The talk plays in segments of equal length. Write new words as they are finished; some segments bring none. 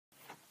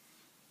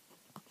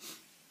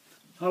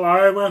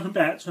Hello, welcome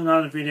back to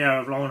another video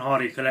of Laurel and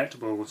Hardy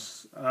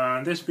Collectibles.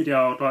 In this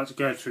video I'd like to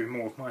go through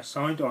more of my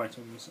signed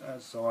items,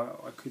 as I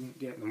couldn't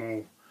get them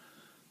all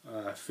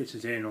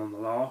fitted in on the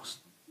last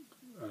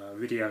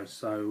video,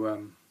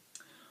 so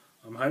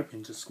I'm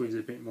hoping to squeeze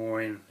a bit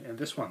more in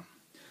this one.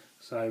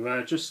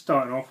 So just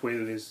starting off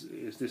with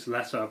is this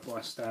letter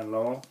by Stan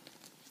Laurel.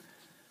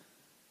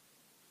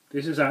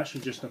 This is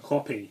actually just a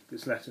copy,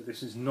 this letter.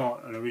 This is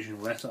not an original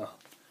letter.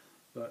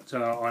 But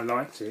I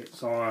liked it,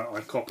 so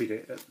I copied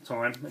it at the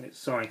time, and it's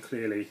signed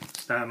clearly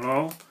Stan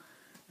Laurel.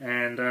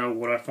 And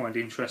what I find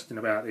interesting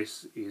about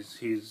this is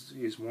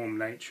his warm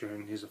nature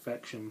and his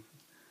affection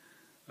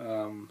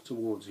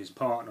towards his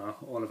partner,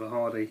 Oliver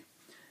Hardy.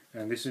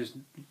 And this is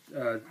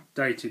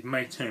dated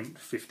May 10th,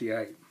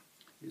 58.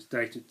 It's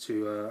dated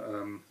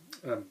to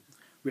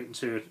written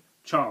to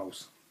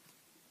Charles.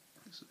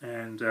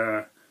 And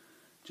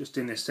just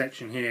in this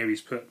section here,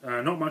 he's put,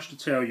 not much to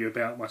tell you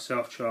about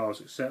myself, Charles,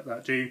 except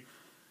that due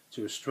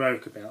to a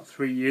stroke about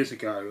 3 years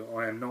ago,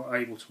 I am not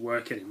able to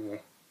work anymore,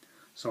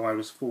 so I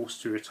was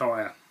forced to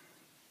retire.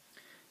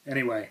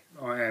 Anyway,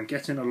 I am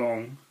getting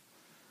along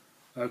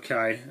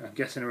okay. I'm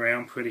getting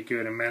around pretty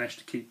good and managed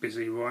to keep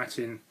busy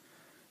writing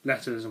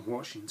letters and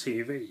watching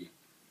TV,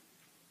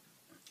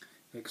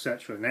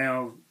 etc.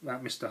 Now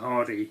that Mr.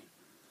 Hardy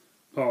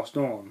passed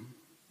on,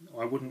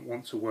 I wouldn't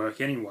want to work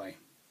anyway.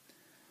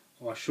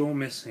 I sure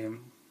miss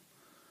him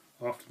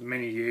after the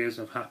many years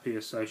of happy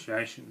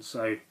association.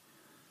 So,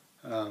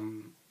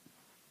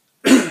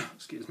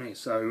 excuse me.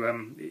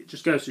 So it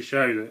just goes to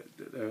show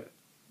that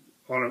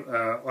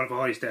Oliver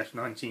Hardy's death,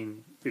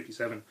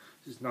 1957.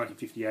 This is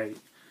 1958,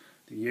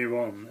 the year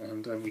on,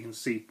 and we can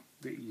see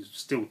that he's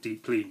still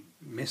deeply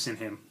missing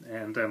him.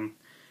 And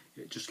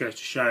it just goes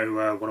to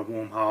show what a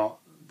warm heart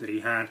that he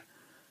had,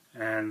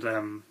 and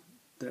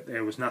that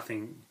there was no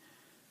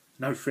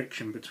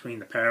friction between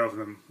the pair of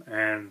them.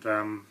 And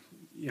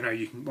you know,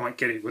 you might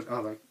get it with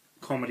other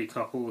comedy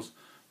couples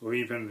or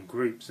even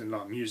groups in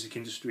like music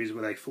industries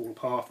where they fall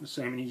apart for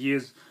so many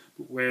years,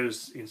 but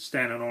whereas in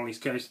Stan and Ollie's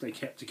case they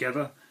kept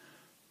together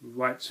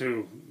right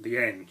to the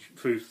end,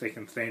 through thick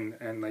and thin,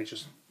 and they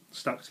just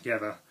stuck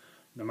together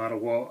no matter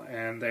what,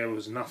 and there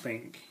was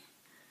nothing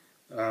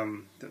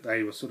that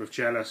they were sort of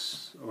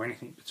jealous or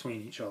anything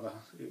between each other.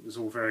 It was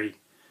all very,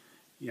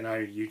 you know,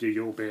 you do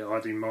your bit, I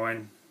do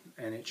mine,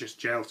 and it just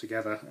gelled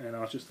together, and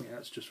I just think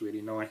that's just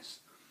really nice.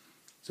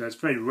 So it's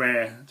very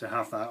rare to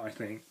have that, I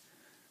think,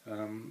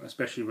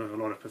 especially with a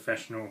lot of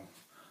professional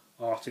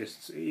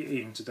artists,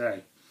 even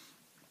today.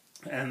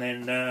 And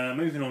then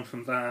moving on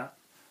from that,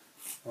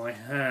 I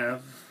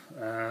have,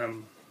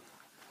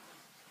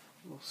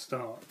 we'll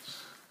start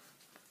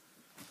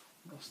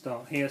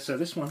here. So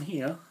this one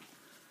here,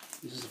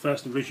 this is the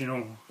first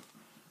original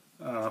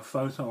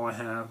photo I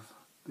have.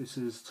 This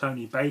is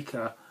Tony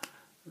Baker,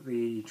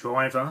 the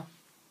driver.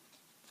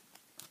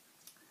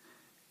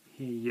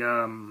 He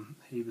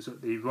was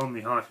at the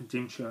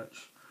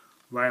Romney-Dymchurch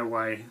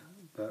Railway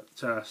that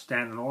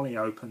Stan and Ollie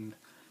opened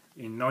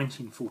in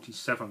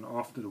 1947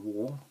 after the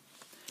war,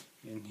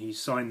 and he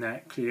signed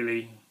that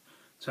clearly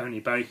Tony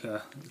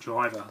Baker,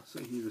 driver. So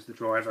he was the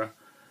driver,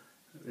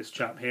 this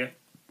chap here,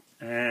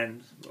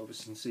 and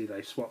obviously you can see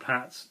they swapped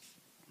hats.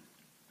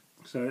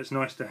 So it's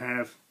nice to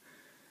have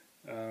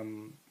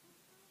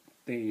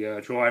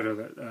the driver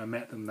that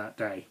met them that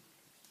day.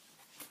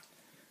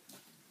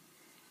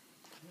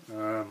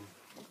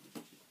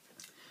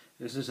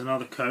 This is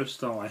another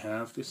coaster I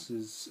have. This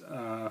is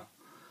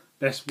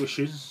Best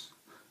Wishes,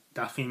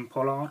 Daphne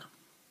Pollard,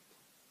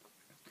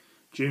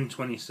 June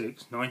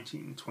 26,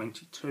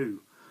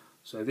 1922.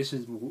 So this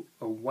is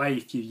a way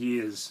few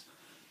years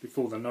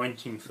before the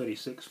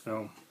 1936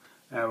 film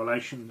Our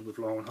Relations with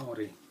Laurel and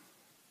Hardy,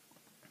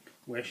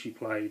 where she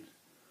played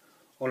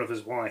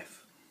Oliver's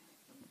wife,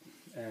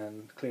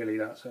 and clearly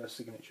that's her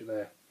signature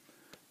there.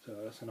 So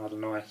that's another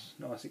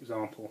nice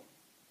example.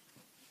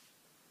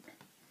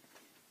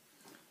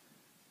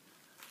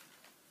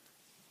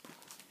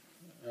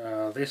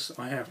 This,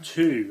 I have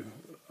two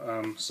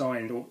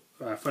signed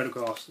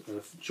photographs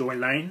of Joy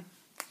Lane.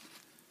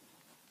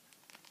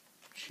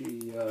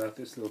 She,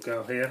 this little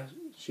girl here,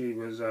 she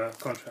was a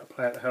contract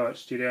player at the Howard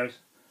Studios,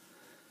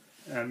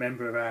 and a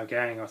member of our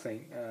gang, I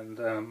think,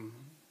 and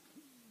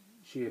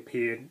she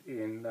appeared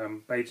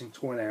in Babes in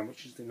Toyland,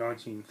 which is the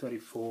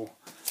 1934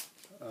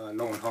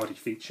 Laurel and Hardy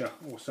feature,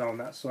 also on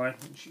that side,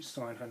 and she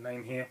signed her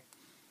name here.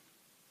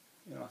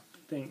 And I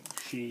think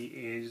she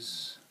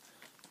is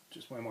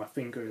just where my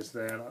finger is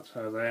there, that's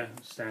her there.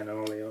 Stan and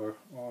Ollie are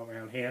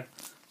around here.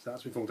 So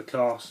that's with all the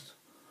cast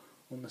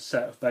on the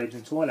set of Babes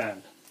in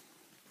Toyland.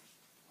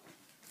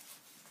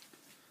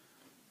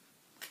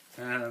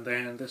 And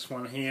then this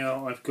one here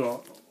I've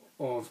got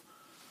of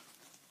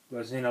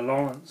Rosina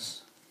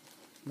Lawrence.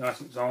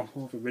 Nice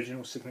example of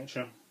original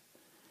signature,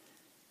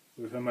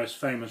 with her most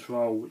famous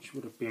role, which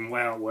would have been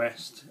Way Out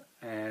West,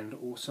 and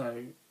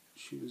also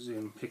she was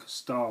in Pick a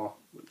Star,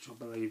 which I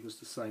believe was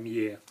the same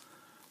year.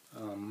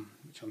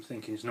 Which I'm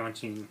thinking is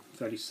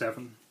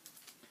 1937.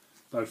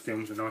 Both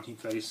films were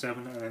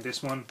 1937, and then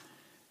this one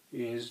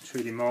is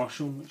Trudy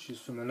Marshall, which is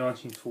from the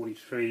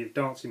 1943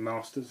 Dancing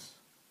Masters.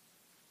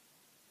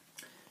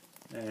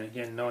 And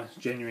again, nice,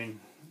 genuine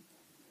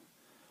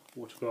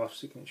autograph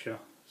signature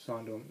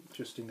signed on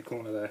just in the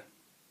corner there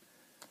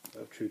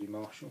of Trudy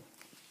Marshall.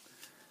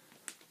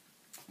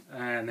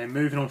 And then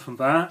moving on from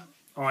that,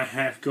 I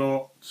have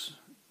got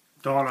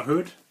Darla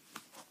Hood,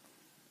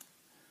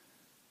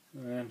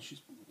 and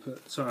she's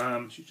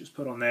just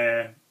put on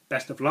there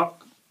 "Best of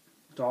Luck,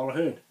 Darla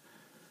Hood,"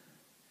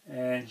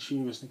 and she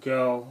was the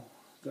girl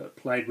that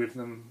played with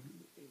them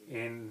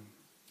in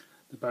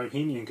The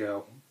Bohemian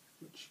Girl,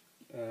 which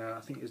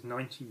I think is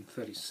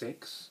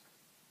 1936.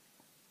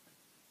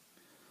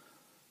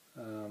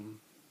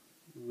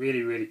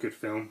 Really good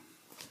film.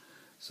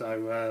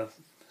 So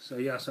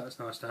yes, that's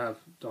nice to have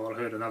Darla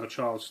Hood, another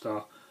child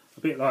star,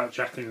 a bit like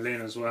Jacqueline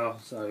Lynn as well.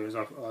 So as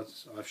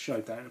I've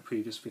showed that in a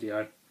previous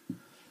video.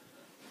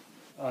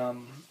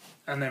 And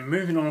then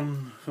moving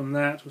on from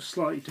that to a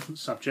slightly different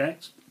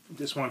subject.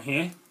 This one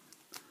here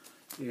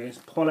is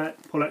Paulette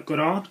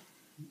Goddard,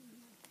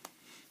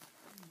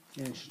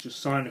 and she just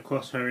signed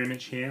across her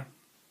image here.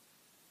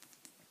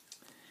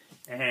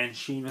 And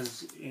she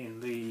was in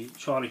the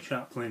Charlie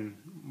Chaplin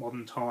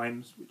Modern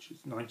Times, which is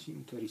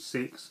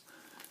 1936,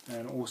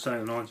 and also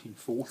the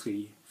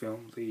 1940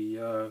 film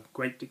The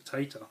Great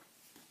Dictator.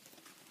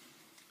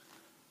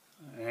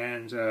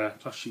 And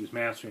plus she was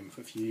married to him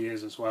for a few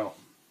years as well.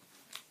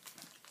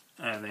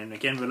 And then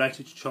again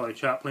related to Charlie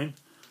Chaplin,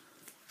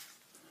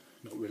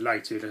 not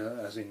related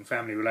as in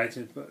family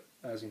related, but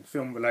as in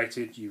film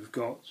related, you've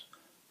got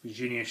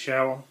Virginia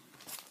Sherrill,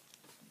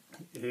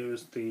 who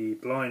was the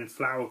blind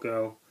flower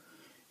girl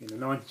in the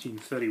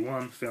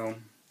 1931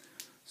 film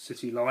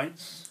City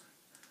Lights,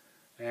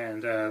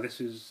 and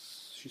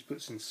she's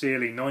put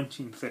sincerely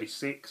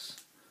 1936,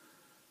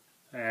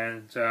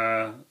 and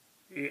I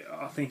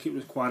think it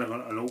was quite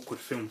an awkward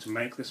film to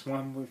make, this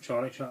one with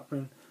Charlie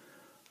Chaplin.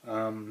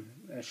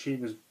 She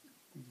was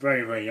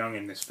very young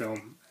in this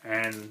film,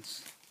 and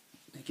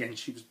again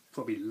she was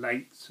probably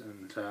late,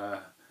 and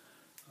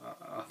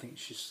I think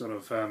she sort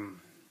of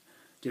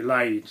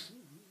delayed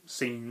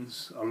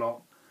scenes a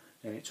lot,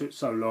 and it took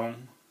so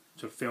long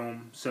to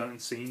film certain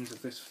scenes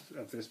of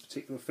this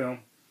particular film.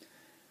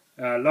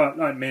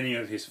 Like many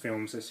of his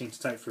films, they seem to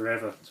take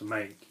forever to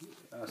make,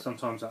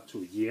 sometimes up to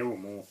a year or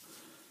more,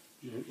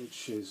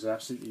 which is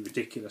absolutely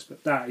ridiculous.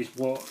 But that is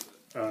what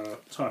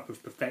type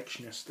of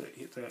perfectionist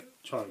that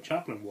Charlie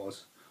Chaplin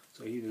was.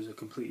 So he was a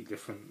completely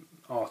different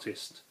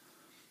artist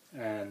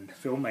and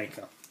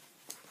filmmaker.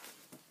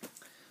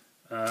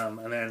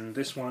 And then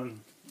this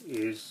one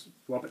is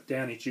Robert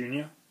Downey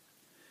Jr.,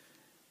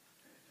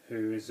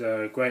 who is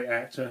a great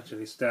actor to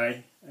this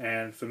day.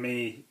 And for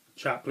me,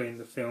 Chaplin,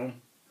 the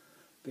film,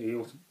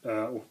 the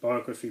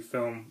autobiography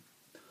film,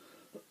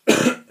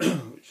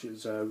 which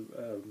is a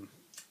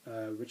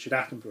Richard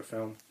Attenborough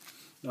film,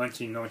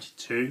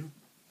 1992.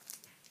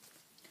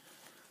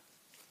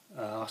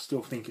 I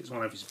still think it's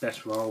one of his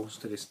best roles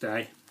to this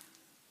day.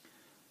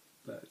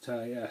 But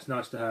yeah, it's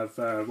nice to have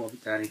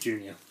Robert Downey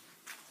Jr.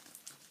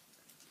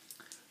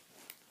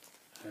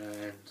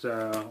 And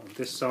on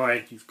this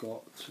side you've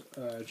got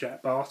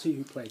Jack Barty,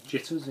 who played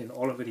Jitters in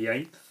Oliver the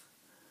Eighth.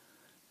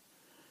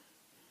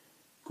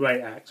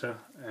 Great actor,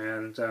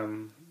 and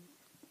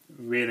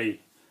really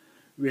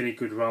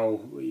good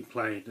role. He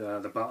played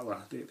the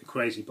butler, the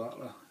crazy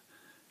butler,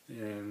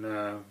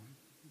 and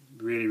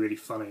really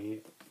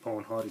funny Laurel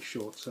and Hardy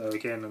short. So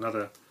again,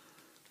 another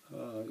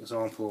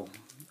example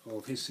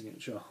of his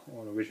signature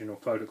on original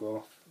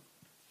photograph.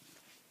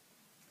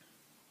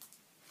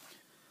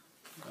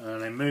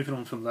 And then moving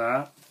on from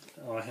that,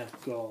 I have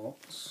got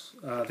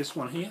this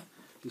one here.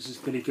 This is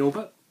Billy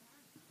Gilbert.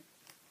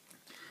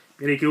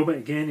 Billy Gilbert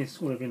again is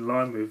sort of in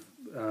line with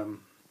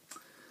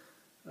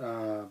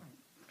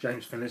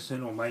James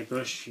Finlayson or Mae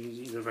Bush.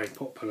 He's a very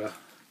popular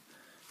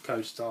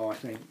co-star. I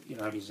think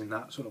he's in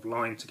that sort of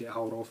line to get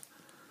hold of.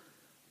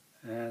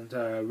 And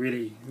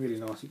really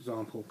nice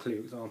example, clear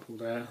example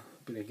there.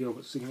 Billy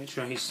Gilbert's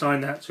signature. He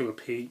signed that to a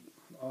Pete.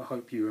 I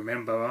hope you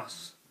remember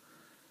us.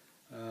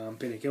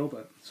 Billy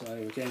Gilbert. So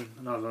again,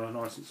 another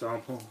nice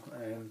example,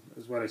 and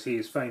as well as he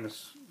is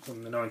famous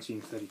from the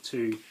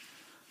 1932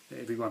 that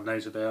everyone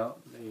knows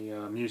about,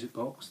 the music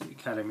box, the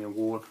Academy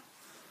Award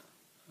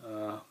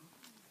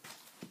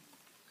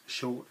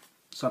short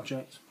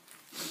subject.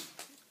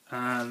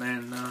 And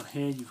then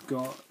here you've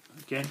got,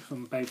 again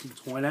from Babes in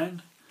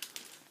Toyland,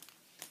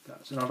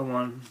 that's another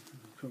one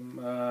from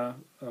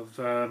of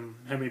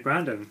Henry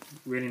Brandon.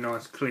 Really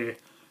nice clear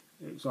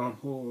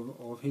example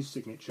of his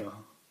signature.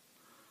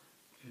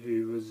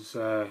 Who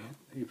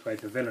played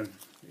the villain?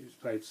 Who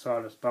played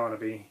Silas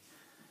Barnaby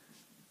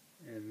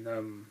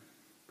in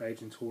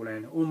Babes in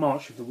Toyland, or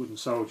March of the Wooden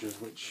Soldiers,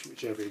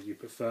 whichever you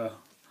prefer.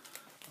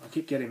 I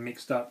keep getting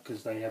mixed up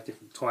because they have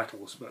different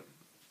titles, but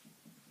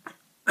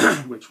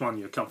which one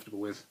you're comfortable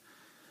with.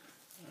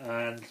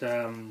 And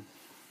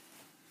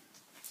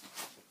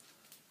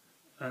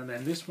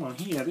then this one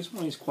here. This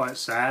one is quite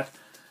sad.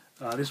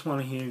 This one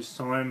here is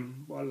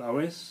signed by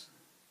Lois,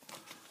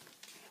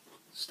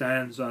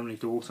 Stan's only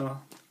daughter,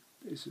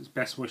 this is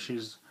best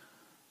wishes,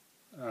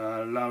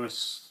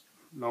 Lois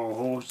Laurel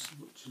Horse,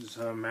 which is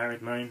her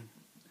married name,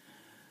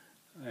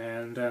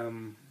 and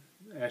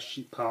as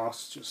she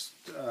passed just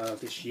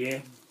this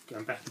year,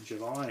 going back in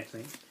July I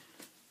think,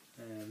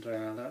 and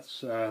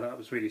that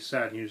was really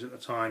sad news at the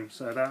time.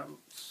 So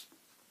that's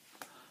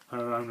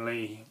her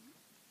only,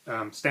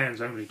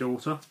 Stan's only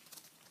daughter.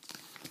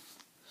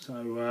 So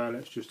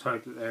let's just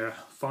hope that they're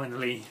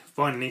finally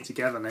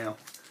together now,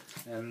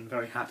 and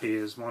very happy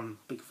as one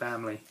big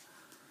family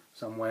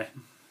somewhere.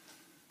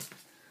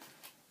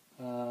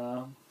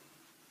 And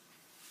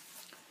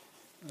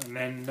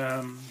then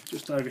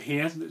just over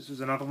here, this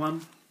is another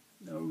one,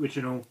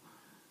 original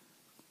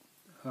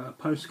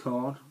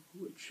postcard,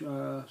 which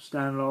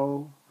Stan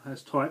Laurel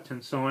has typed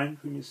and signed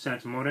from his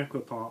Santa Monica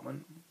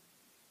apartment.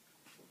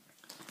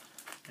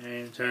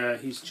 And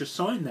he's just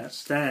signed that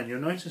Stan.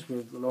 You'll notice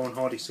with the Laurel and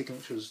Hardy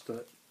signatures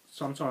that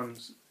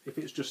sometimes if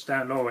it's just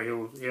Stan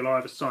Laurel, he'll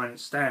either sign it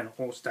Stan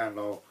or Stan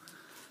Laurel.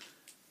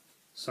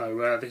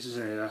 So this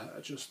is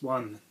just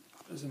one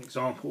as an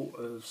example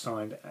of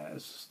signed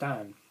as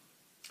Stan.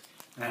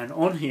 And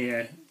on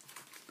here,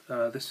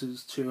 this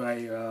is to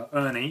a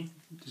Ernie.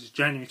 This is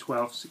January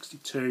 12th,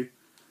 62.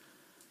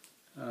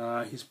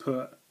 He's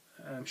put,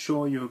 "I'm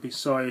sure you will be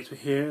sorry to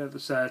hear the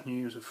sad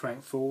news of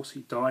Frank Force.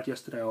 He died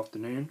yesterday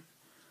afternoon.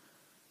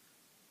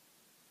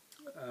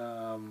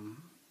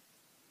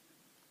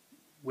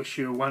 Wish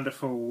you a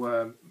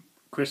wonderful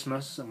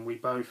Christmas, and we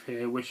both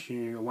here wish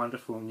you a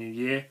wonderful New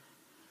Year,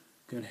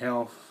 good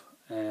health,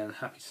 and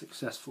happy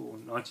successful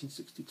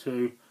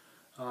 1962.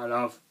 I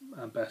love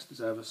and best as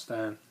ever,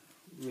 Stan."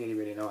 Really,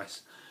 really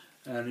nice.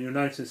 And you'll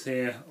notice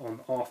here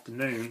on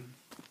afternoon,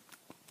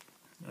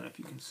 I don't know if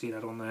you can see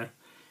that on there,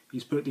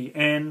 he's put the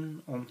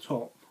N on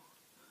top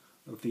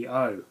of the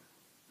O.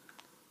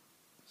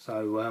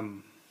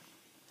 So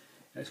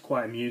it's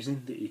quite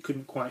amusing that he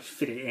couldn't quite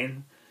fit it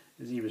in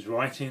as he was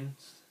writing.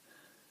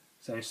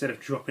 So instead of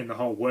dropping the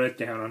whole word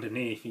down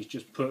underneath, he's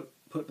just put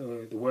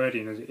the word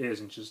in as it is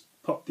and just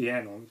popped the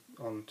N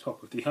on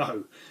top of the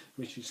O,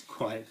 which is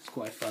quite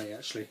funny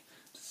actually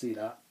to see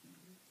that.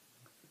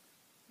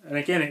 And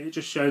again, it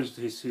just shows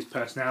his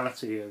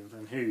personality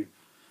and who,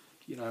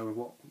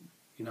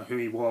 who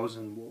he was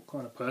and what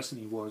kind of person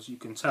he was. You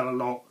can tell a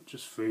lot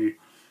just through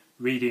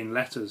reading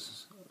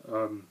letters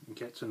and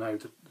get to know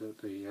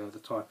the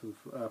type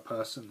of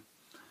person,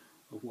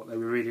 of what they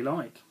were really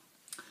like.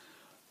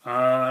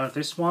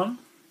 This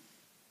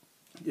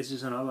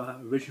is another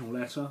original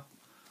letter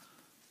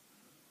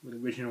with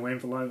original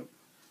envelope.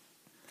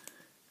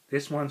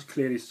 This one's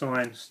clearly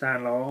signed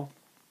Stan Laurel.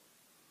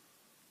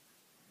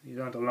 He's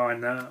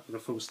underlined that with a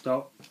full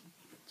stop.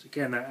 So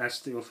again, that adds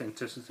to the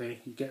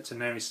authenticity. You get to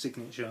know his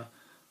signature,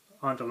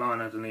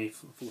 underline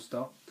underneath, full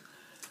stop.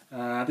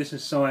 This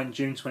is signed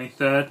June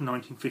 23rd,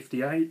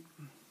 1958.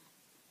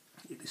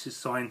 This is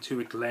signed to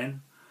a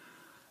Glenn.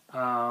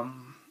 I'll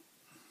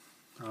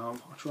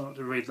try not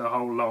to read the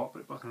whole lot,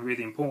 but if I can read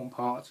the important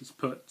parts, he's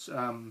put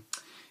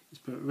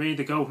read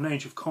the golden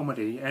age of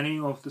comedy. Any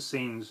of the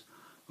scenes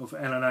of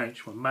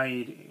L&H were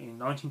made in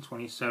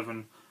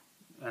 1927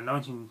 and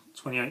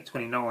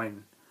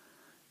 1928-29.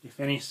 If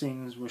any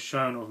scenes were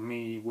shown of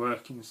me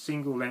working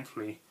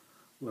single-lengthly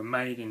were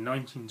made in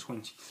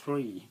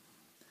 1923,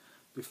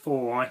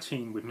 before I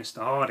teamed with Mr.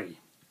 Hardy.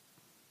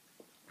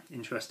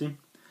 Interesting.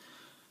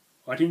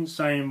 I didn't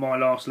say in my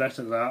last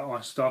letter that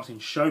I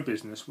started show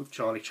business with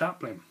Charlie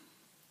Chaplin.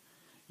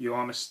 You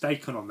are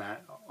mistaken on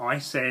that. I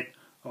said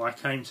I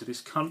came to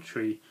this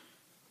country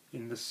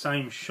in the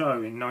same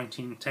show in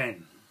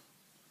 1910,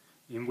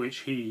 in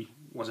which he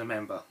was a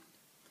member.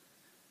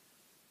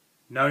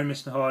 No,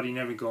 Mr. Hardy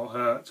never got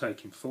hurt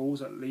taking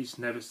falls, at least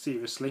never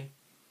seriously.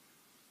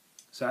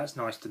 So that's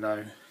nice to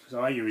know, because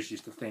I always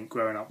used to think,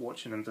 growing up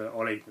watching him, that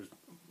Ollie was,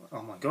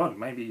 oh my god,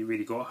 maybe he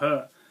really got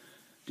hurt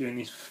doing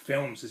these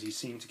films, as he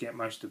seemed to get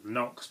most of the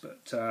knocks,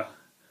 but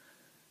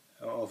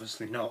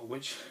obviously not,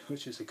 which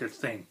is a good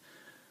thing.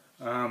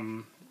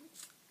 And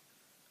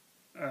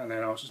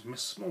then I'll just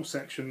miss a small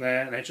section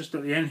there, and then just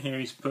at the end here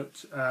he's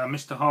put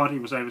Mr. Hardy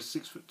was over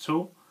 6 foot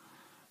tall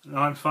and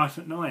I'm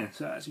 5'9",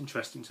 so that's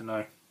interesting to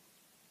know.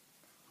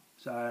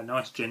 So a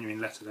nice genuine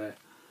letter there,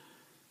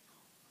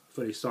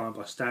 fully signed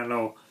by Stan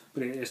Laurel.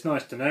 But it's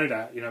nice to know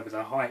that, with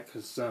their height,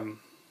 because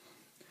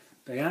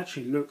they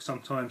actually look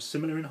sometimes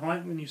similar in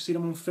height when you see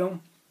them on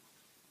film.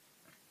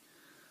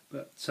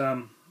 But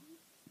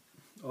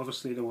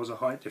obviously there was a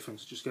height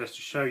difference. It just goes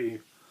to show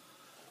you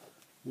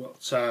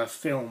what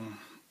film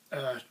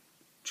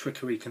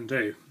trickery can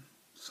do.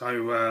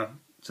 So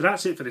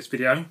that's it for this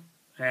video,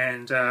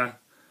 and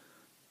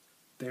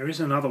there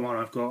is another one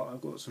I've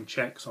got some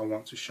checks I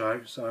want to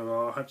show,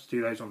 so I hope to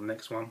do those on the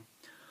next one.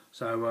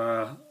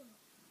 So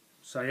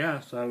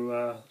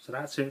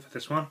that's it for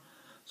this one.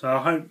 So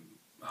I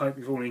hope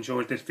you've all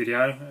enjoyed this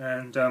video,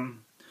 and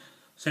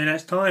see you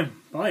next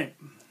time. Bye.